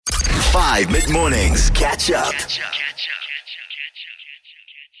5 mid-mornings. Catch up.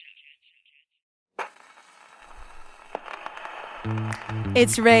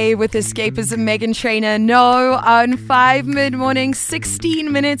 It's Ray with Escapism, Megan Trainor. No, on 5 mid-morning, 16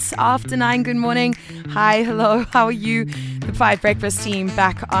 minutes after 9. Good morning. Hi, hello, how are you? The 5 Breakfast team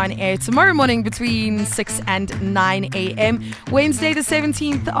back on air tomorrow morning between 6 and 9 a.m. Wednesday, the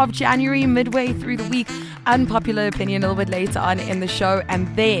 17th of January, midway through the week. Unpopular opinion a little bit later on in the show.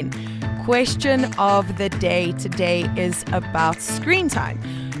 And then, question of the day today is about screen time.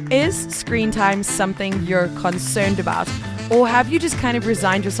 Is screen time something you're concerned about? Or have you just kind of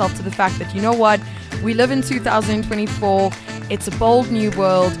resigned yourself to the fact that, you know what, we live in 2024, it's a bold new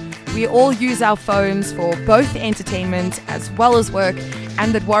world, we all use our phones for both entertainment as well as work,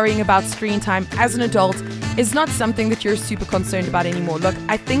 and that worrying about screen time as an adult is not something that you're super concerned about anymore. Look,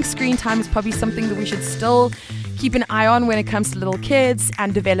 I think screen time is probably something that we should still keep an eye on when it comes to little kids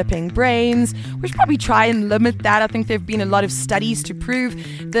and developing brains. We should probably try and limit that. I think there have been a lot of studies to prove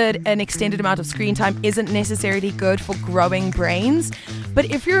that an extended amount of screen time isn't necessarily good for growing brains. But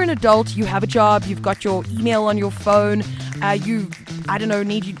if you're an adult, you have a job, you've got your email on your phone,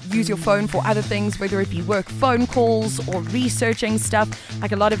 need to use your phone for other things, whether it be work phone calls or researching stuff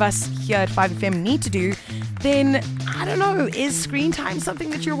like a lot of us here at 5FM need to do, then I don't know, is screen time something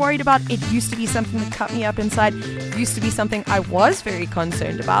that you're worried about? It used to be something that cut me up inside. It used to be something I was very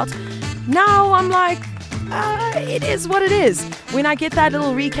concerned about. Now I'm like, it is what it is. When I get that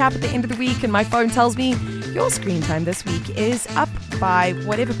little recap at the end of the week and my phone tells me, your screen time this week is up by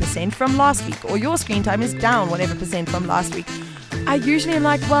whatever percent from last week, or your screen time is down whatever percent from last week, I usually am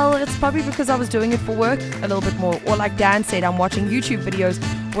like, well, it's probably because I was doing it for work a little bit more. Or like Dan said, I'm watching YouTube videos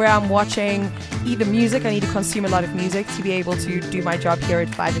where I'm watching either music. I need to consume a lot of music to be able to do my job here at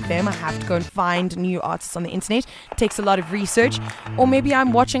 5FM. I have to go and find new artists on the internet. It takes a lot of research. Or maybe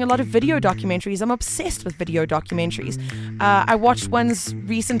I'm watching a lot of video documentaries. I'm obsessed with video documentaries. I watched ones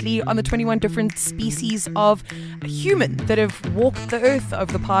recently on the 21 different species of human that have walked the earth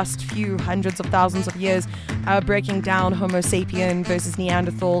over the past few hundreds of thousands of years, breaking down Homo sapien versus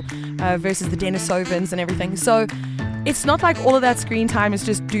Neanderthal versus the Denisovans and everything. So it's not like all of that screen time is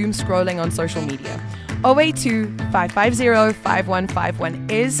just doom scrolling on social media.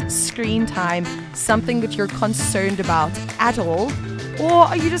 082-550-5151. Is screen time something that you're concerned about at all? Or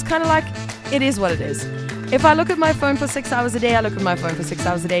are you just kind of like, it is what it is? If I look at my phone for 6 hours a day, I look at my phone for 6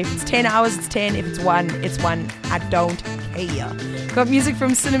 hours a day. If it's 10 hours, it's 10. If it's 1, it's 1. I don't care. Got music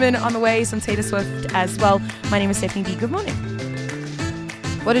from Cinnamon on the way, some Taylor Swift as well. My name is Stephanie B. Good morning.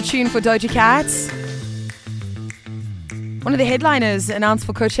 What a tune for Doja Cat. One of the headliners announced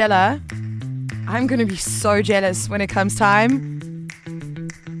for Coachella. I'm going to be so jealous when it comes time.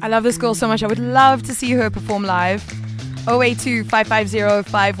 I love this girl so much. I would love to see her perform live.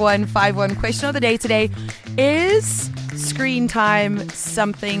 082-550-5151. Question of the day today. Is screen time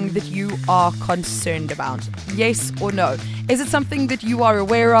something that you are concerned about? Yes or no? Is it something that you are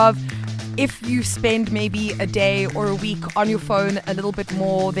aware of? If you spend maybe a day or a week on your phone a little bit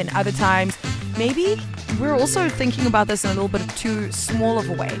more than other times, maybe we're also thinking about this in a little bit too small of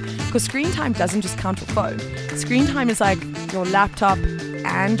a way, because screen time doesn't just count your phone. Screen time is like your laptop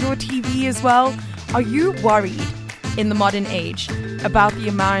and your TV as well. Are you worried in the modern age about the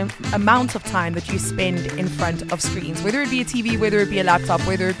amount of time that you spend in front of screens, whether it be a TV, whether it be a laptop,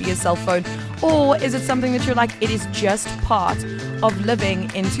 whether it be a cell phone? Or is it something that you're like, it is just part of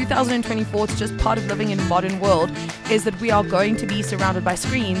living in 2024, it's just part of living in a modern world, is that we are going to be surrounded by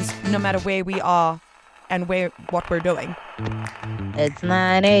screens no matter where we are and what we're doing? It's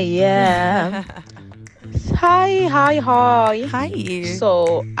 9 a.m. Hi. Hi.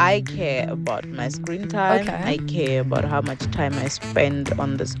 So I care about my screen time. Okay. I care about how much time I spend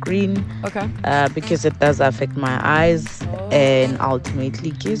on the screen. Okay. Because it does affect my eyes and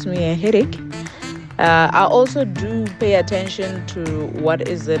ultimately gives me a headache. I also do pay attention to what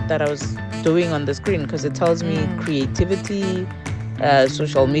is it that I was doing on the screen, because it tells me creativity,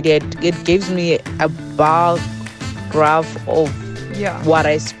 social media. It gives me a bar graph of what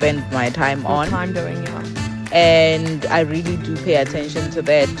I spend my time on. Time doing, And I really do pay attention to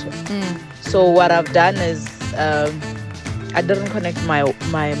that. So what I've done is I didn't connect my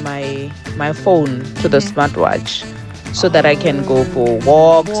phone to the smartwatch, so that I can go for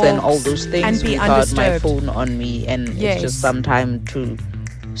walks and all those things without my phone on me, and it's just some time to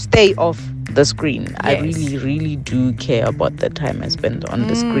stay off the screen. Yes. I really, really do care about the time I spend on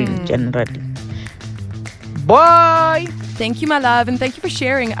the screen generally. Bye! Thank you, my love, and thank you for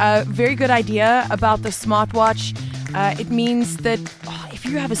sharing. A very good idea about the smartwatch. It means that if if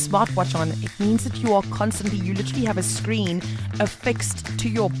you have a smartwatch on, it means that you literally have a screen affixed to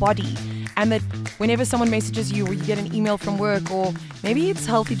your body. And that whenever someone messages you or you get an email from work, or maybe it's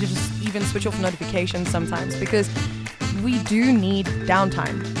healthy to just even switch off notifications sometimes, because we do need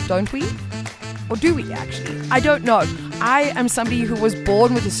downtime, don't we? Or do we actually? I don't know. I am somebody who was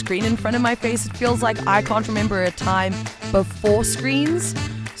born with a screen in front of my face. It feels like I can't remember a time before screens.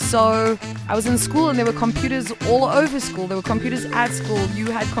 So I was in school and there were computers all over school. There were computers at school. You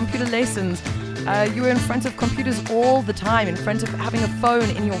had computer lessons. You were in front of computers all the time, in front of having a phone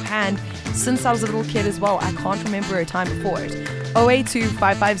in your hand since I was a little kid as well. I can't remember a time before it. 082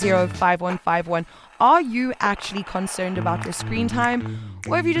 550 5151. Are you actually concerned about your screen time?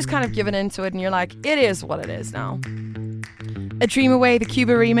 Or have you just kind of given into it and you're like, it is what it is now? A Dream Away, the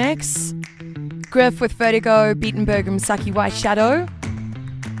Cuba remix. Griff with Vertigo, Beatenberg and Saki White Shadow.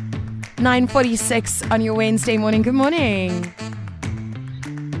 9:46 on your Wednesday morning. Good morning.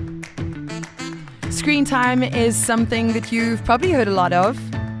 Screen time is something that you've probably heard a lot of,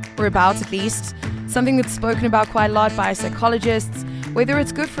 or about at least. Something that's spoken about quite a lot by psychologists, whether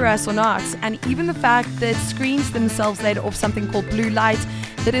it's good for us or not. And even the fact that screens themselves let off something called blue light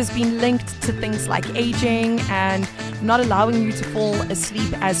that has been linked to things like aging and not allowing you to fall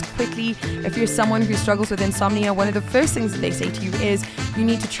asleep as quickly. If you're someone who struggles with insomnia, one of the first things that they say to you is you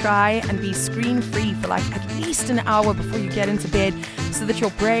need to try and be screen-free for like at least an hour before you get into bed, so that your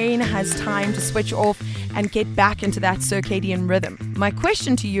brain has time to switch off and get back into that circadian rhythm. My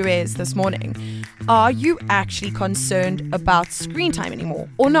question to you is this morning, are you actually concerned about screen time anymore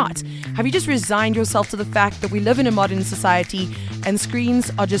or not? Have you just resigned yourself to the fact that we live in a modern society and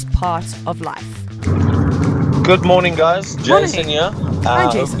screens are just part of life? Good morning, guys. Jason here.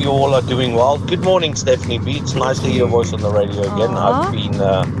 Hi, Jason. Hope you all are doing well. Good morning, Stephanie B. It's nice to hear your voice on the radio again. I've been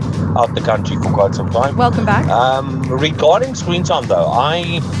out the country for quite some time. Welcome back. Regarding screen time, though,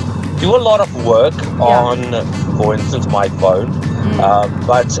 I do a lot of work on, for instance, my phone.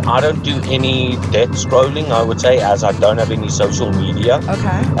 But I don't do any death scrolling, I would say, as I don't have any social media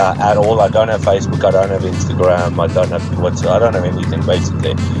at all. I don't have Facebook, I don't have Instagram, I don't have Twitter, I don't have anything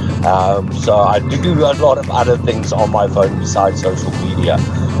basically. So I do a lot of other things on my phone besides social media.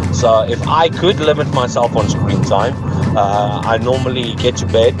 So if I could limit myself on screen time, I normally get to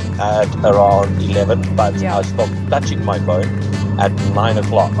bed at around 11, but I stop touching my phone at 9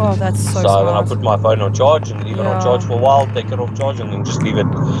 o'clock. Oh, that's so So smart. then I put my phone on charge and leave it on charge for a while, take it off charge, and then just leave it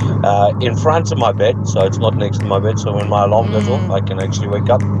in front of my bed, so it's not next to my bed. So when my alarm goes off, I can actually wake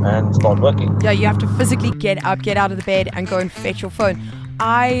up and start working. Yeah, you have to physically get up, get out of the bed and go and fetch your phone.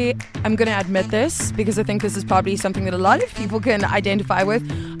 I am going to admit this because I think this is probably something that a lot of people can identify with.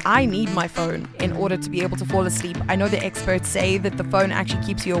 I need my phone in order to be able to fall asleep. I know the experts say that the phone actually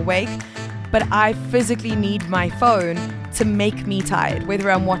keeps you awake, but I physically need my phone to make me tired, whether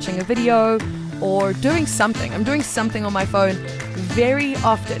I'm watching a video or doing something. I'm doing something on my phone very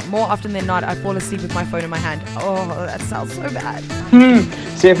often. More often than not, I fall asleep with my phone in my hand. Oh, that sounds so bad.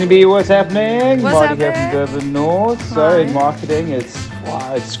 Stephanie B, what's happening? What's Marty here happening? from Durban North. Hi. So in marketing, it's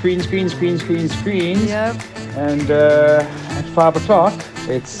screens. Yep. And at 5 o'clock,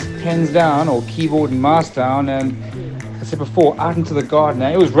 it's pens down or keyboard and mouse down. And I said before, out into the garden.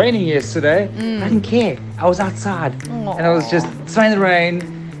 It was raining yesterday. I didn't care. I was outside. And I was just smelling the rain,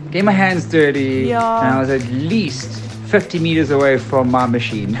 getting my hands dirty. Yeah. And I was at least 50 meters away from my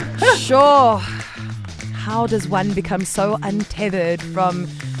machine. Sure. How does one become so untethered from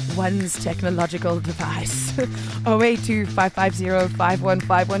one's technological device? 082 550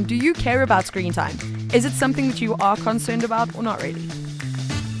 5151. Do you care about screen time? Is it something that you are concerned about or not really?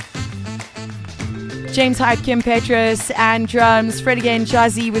 James Hyde, Kim Petras, and drums. Fred again,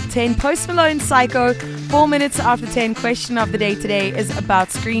 Jazzy with 10. Post Malone, Psycho. 4 minutes after 10. Question of the day today is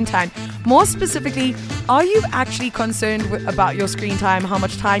about screen time. More specifically, are you actually concerned about your screen time, how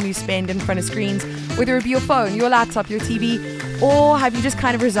much time you spend in front of screens, whether it be your phone, your laptop, your TV, or have you just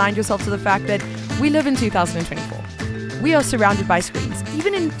kind of resigned yourself to the fact that we live in 2024? We are surrounded by screens.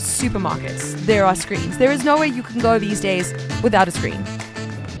 Even in supermarkets, there are screens. There is no way you can go these days without a screen.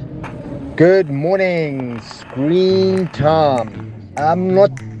 Good morning, screen time. I'm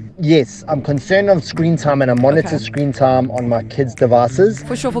concerned of screen time, and I monitor screen time on my kids' devices.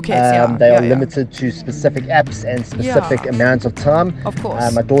 For sure, for kids, yeah. They are limited to specific apps and specific amounts of time. Of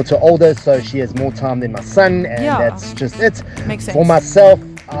course. My daughter older, so she has more time than my son, and that's just it. Makes sense. For myself,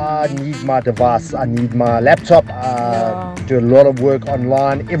 I need my device. I need my laptop. Do a lot of work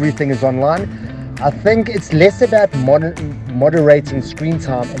online. Everything is online. I think it's less about moderating screen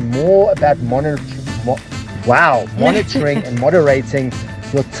time and more about monitoring and moderating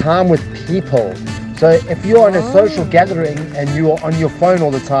your time with people. So if you're in a social gathering and you are on your phone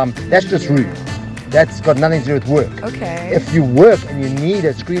all the time, that's just rude. That's got nothing to do with work. Okay. If you work and you need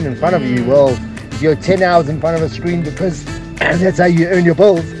a screen in front of you, well, you're 10 hours in front of a screen because that's how you earn your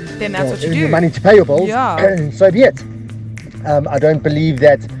bills. Then that's what you earn do. your money to pay your bills. Yeah. So be it. I don't believe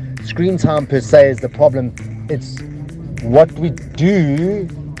that screen time per se is the problem. It's what we do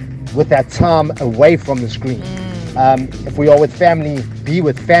with our time away from the screen. If we are with family, be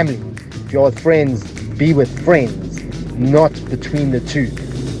with family. If you're with friends, be with friends, not between the two.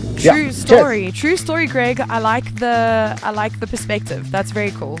 True story, Greg. I like the perspective. That's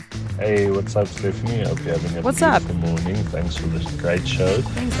very cool. Hey, what's up, Stephanie? Hope you're having a What's beautiful morning. Thanks for this great show.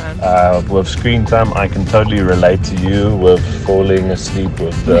 Thanks, man. With screen time, I can totally relate to you with falling asleep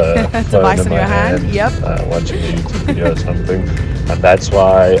with the phone Device in in your my hand. Yep. watching a YouTube video or something. And that's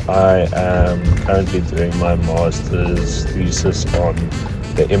why I am currently doing my master's thesis on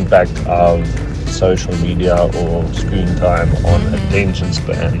the impact of social media or screen time on attention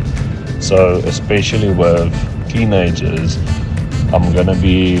span. So especially with teenagers, I'm going to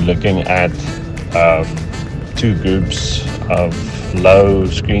be looking at two groups of low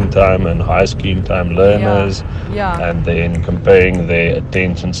screen time and high screen time learners, and then comparing their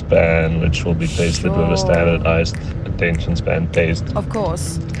attention span, which will be tested with a standardized attention span test. Of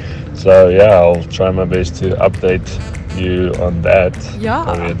course. So yeah, I'll try my best to update you on that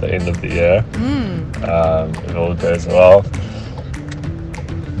probably at the end of the year, if all goes well.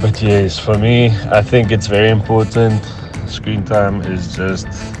 But yes, for me, I think it's very important. Screen time is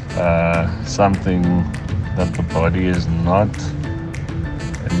just something that the body is not,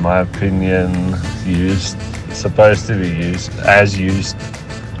 in my opinion, supposed to be used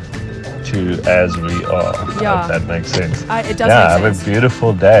to as we are. If that makes sense. It does make sense. Have a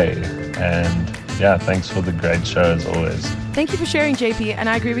beautiful day, and thanks for the great show as always. Thank you for sharing, JP, and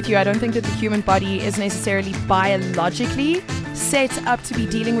I agree with you. I don't think that the human body is necessarily biologically set up to be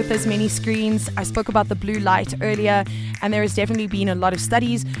dealing with as many screens. I spoke about the blue light earlier, and there has definitely been a lot of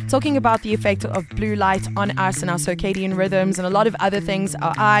studies talking about the effect of blue light on us and our circadian rhythms and a lot of other things,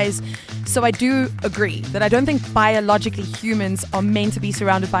 our eyes. So I do agree that I don't think biologically humans are meant to be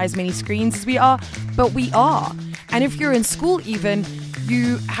surrounded by as many screens as we are, but we are. And if you're in school even,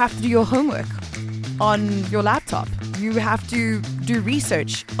 you have to do your homework on your laptop. You have to do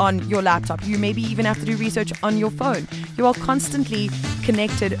research on your laptop. You maybe even have to do research on your phone. You are constantly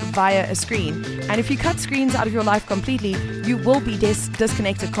connected via a screen. And if you cut screens out of your life completely, you will be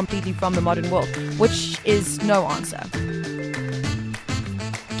disconnected completely from the modern world, which is no answer.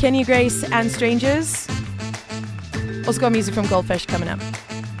 Kenya Grace and Strangers. Also got music from Goldfish coming up.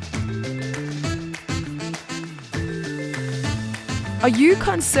 Are you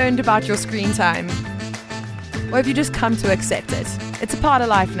concerned about your screen time? Or have you just come to accept it? It's a part of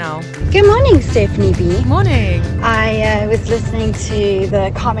life now. Good morning, Stephanie B. Morning. I was listening to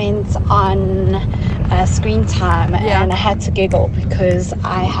the comments on screen time and I had to giggle because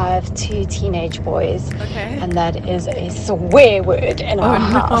I have 2 teenage boys. Okay. And that is a swear word in our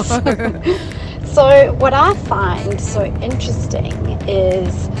house. No. So what I find so interesting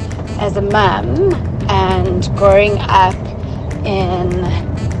is, as a mum and growing up in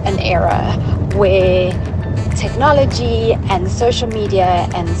an era where technology and social media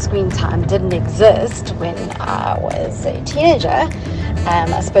and screen time didn't exist when I was a teenager,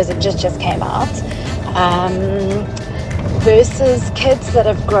 I suppose it just came out, versus kids that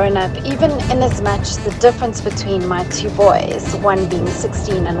have grown up, even in as much the difference between my 2 boys, one being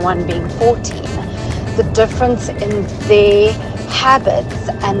 16 and one being 14, the difference in their habits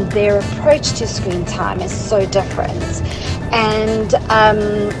and their approach to screen time is so different. And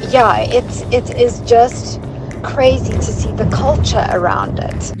it is just crazy to see the culture around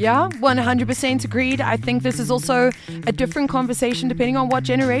it. Yeah, 100% agreed. I think this is also a different conversation depending on what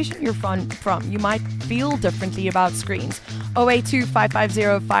generation you're from. You might feel differently about screens.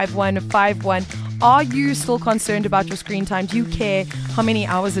 082-550-5151. Are you still concerned about your screen time? Do you care how many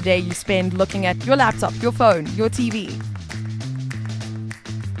hours a day you spend looking at your laptop, your phone, your TV?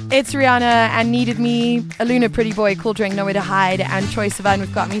 It's Rihanna and Needed Me, Aluna, Pretty Boy, Cool Drink, Nowhere to Hide, and Troye Sivan.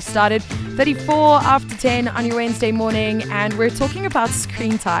 We've got me started 34 after 10 on your Wednesday morning, and we're talking about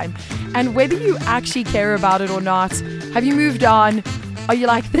screen time and whether you actually care about it or not. Have you moved on? Are you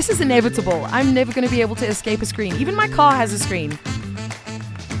like, this is inevitable, I'm never going to be able to escape a screen? Even my car has a screen.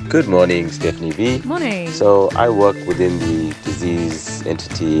 Good morning, Stephanie B. Morning. So I work within the disease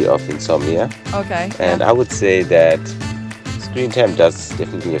entity of insomnia. Okay. And I would say that screen time does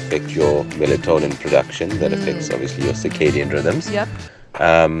definitely affect your melatonin production. That affects obviously your circadian rhythms. Yep.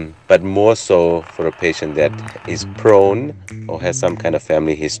 But more so for a patient that is prone or has some kind of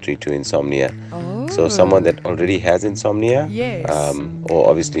family history to insomnia. Oh. So someone that already has insomnia, Yes. or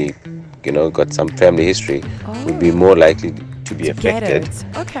obviously, got some family history, would be more likely to be affected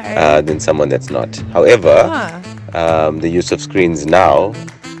than someone that's not. However, the use of screens now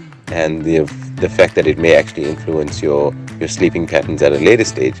and the fact that it may actually influence your sleeping patterns at a later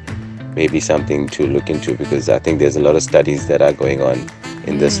stage may be something to look into, because I think there's a lot of studies that are going on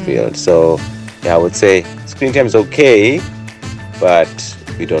in this field. So I would say screen time is okay, but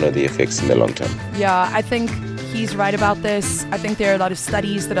we don't know the effects in the long term. Yeah, I think he's right about this. I think there are a lot of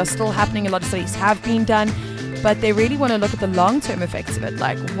studies that are still happening. A lot of studies have been done, but they really want to look at the long-term effects of it.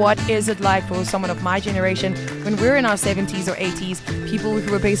 Like, what is it like for someone of my generation when we're in our 70s or 80s, people who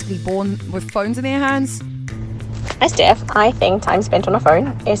were basically born with phones in their hands? Hi, Steph. I think time spent on a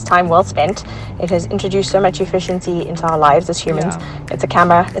phone is time well spent. It has introduced so much efficiency into our lives as humans. Yeah. It's a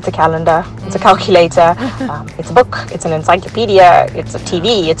camera, it's a calendar, it's a calculator, it's a book, it's an encyclopedia, it's a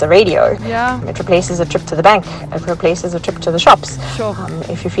TV, it's a radio. Yeah. It replaces a trip to the bank. It replaces a trip to the shops. Sure.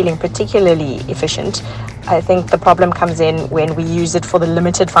 If you're feeling particularly efficient, I think the problem comes in when we use it for the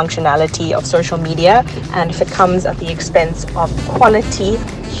limited functionality of social media, and if it comes at the expense of quality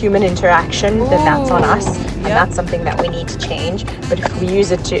human interaction, then that's on us, and that's something that we need to change. But if we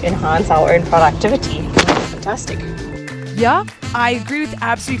use it to enhance our own productivity, that's fantastic. Yeah, I agree with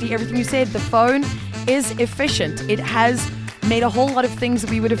absolutely everything you said. The phone is efficient. It has made a whole lot of things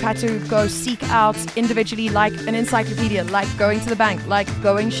that we would have had to go seek out individually, like an encyclopedia, like going to the bank, like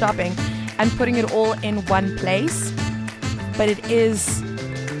going shopping, and putting it all in one place. But it is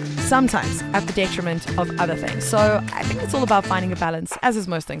sometimes at the detriment of other things. So I think it's all about finding a balance, as is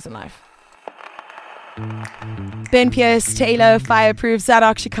most things in life. Ben Pierce, Taylor, Fireproof,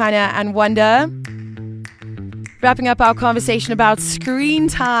 Zadok, Shekinah, and Wonder. Wrapping up our conversation about screen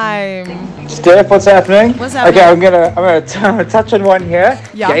time. Steph, what's happening? What's happening? Okay, I'm gonna touch on one here.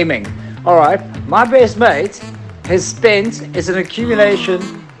 Yeah. Gaming. All right, my best mate has spent is an accumulation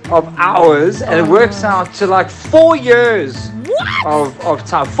of hours, and it works out to like 4 years of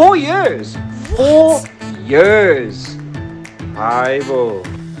time. 4 years. 4 years. I will.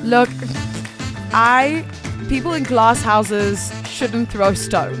 Look, people in glass houses shouldn't throw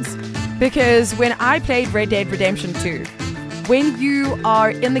stones, because when I played Red Dead Redemption 2, when you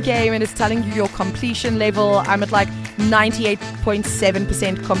are in the game and it's telling you your completion level, I'm at like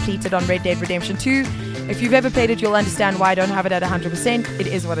 98.7% completed on Red Dead Redemption 2. If you've ever played it, you'll understand why I don't have it at 100%. It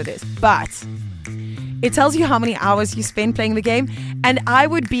is what it is. But it tells you how many hours you spend playing the game, and I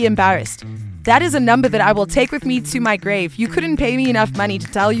would be embarrassed. That is a number that I will take with me to my grave. You couldn't pay me enough money to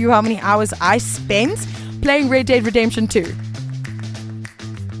tell you how many hours I spent playing Red Dead Redemption 2.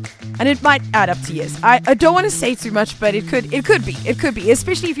 And it might add up to years. I don't want to say too much, but it could be.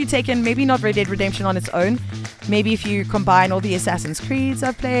 Especially if you take in maybe not Red Dead Redemption on its own. Maybe if you combine all the Assassin's Creeds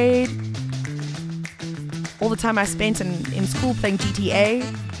I've played, all the time I spent in school playing GTA,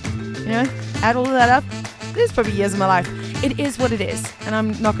 add all of that up, there's probably years of my life. It is what it is, and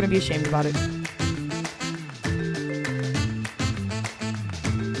I'm not going to be ashamed about it.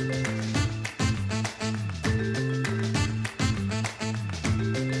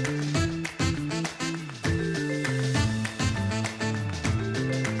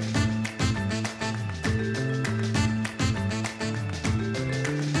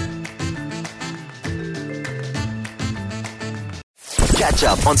 Catch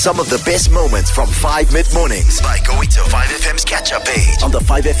up on some of the best moments from 5 mid-mornings by going to 5FM's catch-up page on the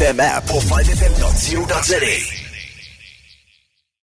 5FM app or 5FM.co.za.